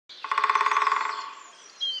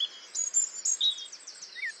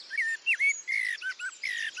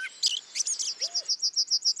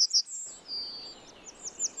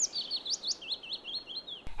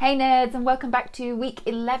Hey nerds, and welcome back to week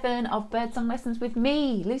 11 of Birdsong lessons with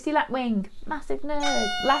me, Lucy Lapwing, massive nerd.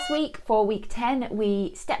 Last week for week 10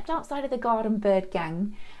 we stepped outside of the garden bird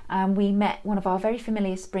gang and we met one of our very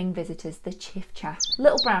familiar spring visitors, the chiff-chaff,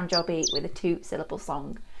 little brown jobby with a 2-syllable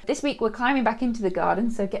song. This week we're climbing back into the garden,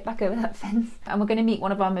 so get back over that fence, and we're going to meet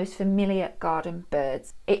one of our most familiar garden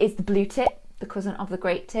birds. It is the blue tit, the cousin of the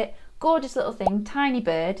great tit. Gorgeous little thing, tiny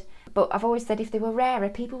bird, but I've always said if they were rarer,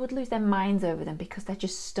 people would lose their minds over them because they're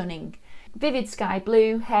just stunning. Vivid sky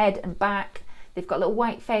blue, head and back. They've got a little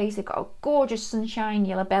white face, they've got a gorgeous sunshine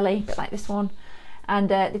yellow belly, a bit like this one. And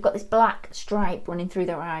they've got this black stripe running through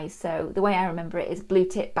their eyes. So the way I remember it is blue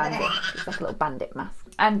tit bandit. It's like a little bandit mask.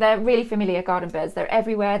 And they're really familiar garden birds. They're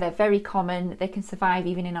everywhere, they're very common. They can survive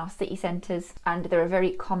even in our city centres. And they're a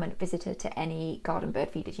very common visitor to any garden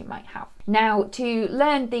bird feeders you might have. Now, to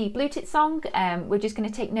learn the blue tit song, we're just going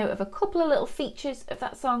to take note of a couple of little features of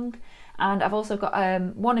that song. And I've also got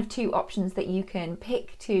one of two options that you can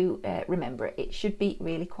pick to remember it. It should be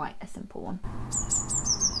really quite a simple one.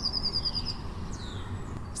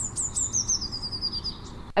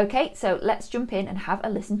 Okay, so let's jump in and have a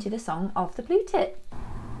listen to the song of the blue tit.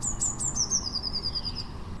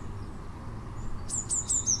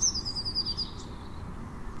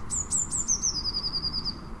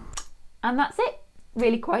 And that's it.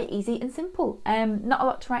 Really quite easy and simple. Not a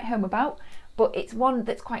lot to write home about, but it's one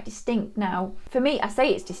that's quite distinct now. For me, I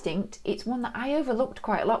say it's distinct. It's one that I overlooked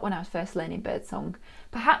quite a lot when I was first learning birdsong.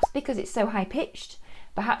 Perhaps because it's so high pitched,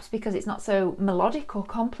 perhaps because it's not so melodic or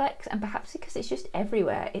complex, and perhaps because it's just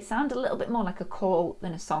everywhere. It sounds a little bit more like a call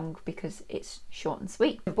than a song because it's short and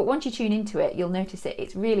sweet. But once you tune into it, you'll notice it.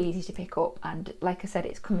 It's really easy to pick up, and like I said,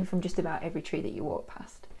 it's coming from just about every tree that you walk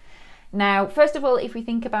past. Now, first of all, if we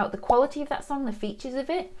think about the quality of that song, the features of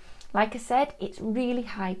it, like I said, it's really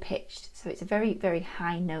high pitched. So it's a very, very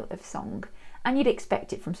high note of song. And you'd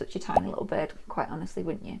expect it from such a tiny little bird, quite honestly,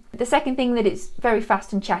 wouldn't you? The second thing, that it's very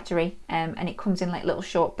fast and chattery, and it comes in like little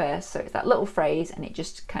short bursts. So it's that little phrase and it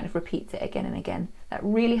just kind of repeats it again and again. That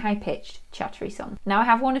really high pitched, chattery song. Now I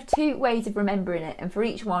have one of two ways of remembering it, and for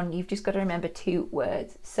each one, you've just got to remember 2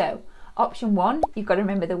 words. So option 1, you've got to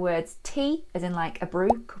remember the words tea, as in like a brew,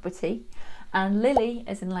 cup of tea, and lily,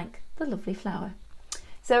 as in like the lovely flower.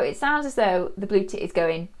 So it sounds as though the blue tit is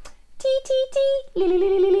going tea, tea, tea, lily,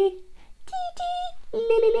 lily, lily, tea, tea,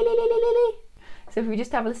 lily, lily, lily, lily. So if we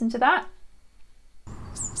just have a listen to that.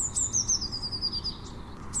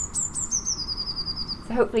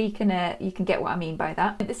 So hopefully you can get what I mean by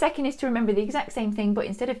that. The second is to remember the exact same thing, but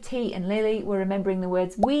instead of tea and lily, we're remembering the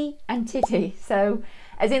words wee and titty. So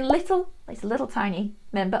as in little, it's a little tiny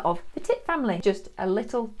member of the tit family, just a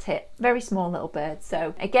little tit, very small little bird.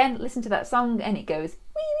 So again, listen to that song and it goes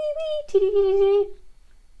wee wee wee titty titty.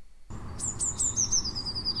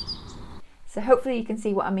 So hopefully you can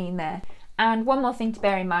see what I mean there. And one more thing to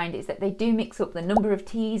bear in mind is that they do mix up the number of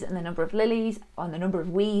teas and the number of lilies, and the number of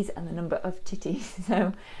wees and the number of titties.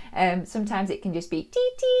 So sometimes it can just be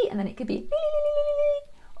tee tee, and then it could be li li li li li,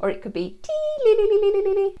 or it could be tee li li li li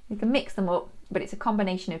li li. You can mix them up, but it's a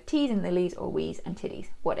combination of teas and lilies or wees and titties,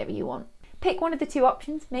 whatever you want. Pick one of the 2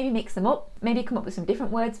 options, maybe mix them up, maybe come up with some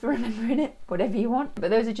different words for remembering it, whatever you want. But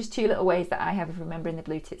those are just 2 little ways that I have of remembering the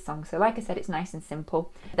blue tit song. So like I said, it's nice and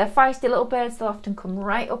simple. They're feisty little birds, they'll often come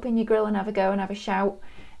right up in your grill and have a go and have a shout.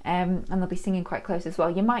 And they'll be singing quite close as well.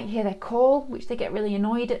 You might hear their call, which they get really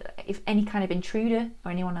annoyed at if any kind of intruder or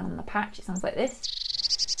anyone on the patch. It sounds like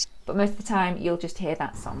this. But most of the time, you'll just hear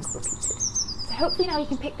that song repeated. So hopefully now you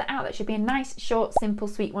can pick that out. That should be a nice, short, simple,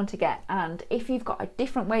 sweet one to get. And if you've got a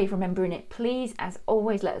different way of remembering it, please, as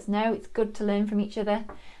always, let us know. It's good to learn from each other.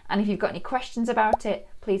 And if you've got any questions about it,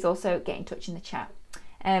 please also get in touch in the chat.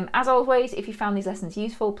 As always, if you found these lessons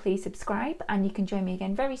useful, please subscribe, and you can join me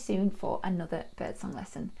again very soon for another birdsong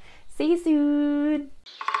lesson. See you soon!